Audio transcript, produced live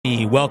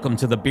everybody. Welcome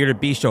to the Bearded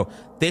Beast Show.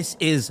 This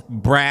is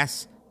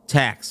Brass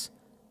Tacks,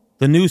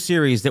 the new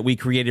series that we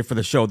created for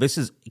the show. This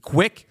is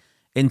quick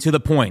and to the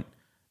point.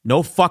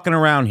 No fucking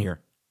around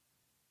here.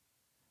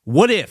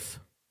 What if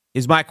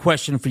is my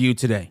question for you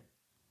today.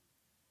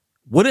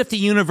 What if the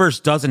universe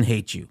doesn't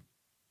hate you?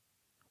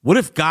 What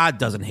if God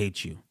doesn't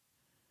hate you?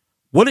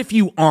 What if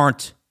you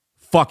aren't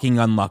fucking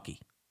unlucky?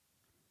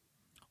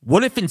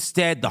 What if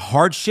instead the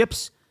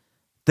hardships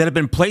that have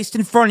been placed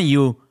in front of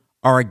you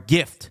are a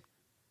gift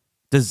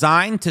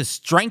designed to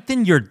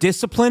strengthen your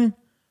discipline,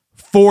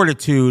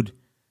 fortitude,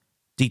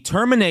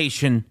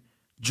 determination,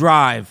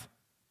 drive,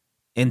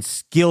 and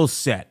skill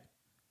set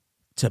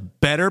to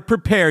better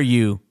prepare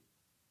you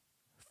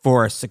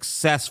for a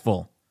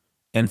successful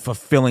and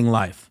fulfilling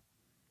life?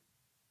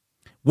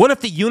 What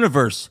if the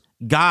universe,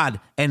 God,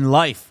 and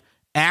life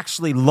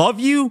actually love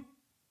you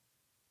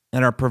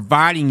and are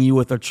providing you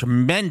with a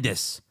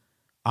tremendous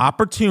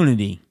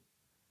opportunity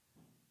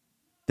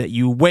that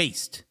you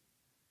waste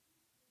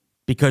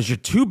because you're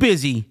too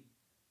busy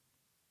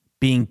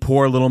being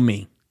poor little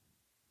me?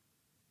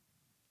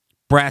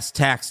 Brass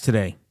tacks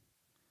today.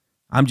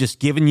 I'm just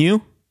giving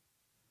you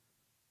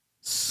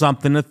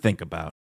something to think about.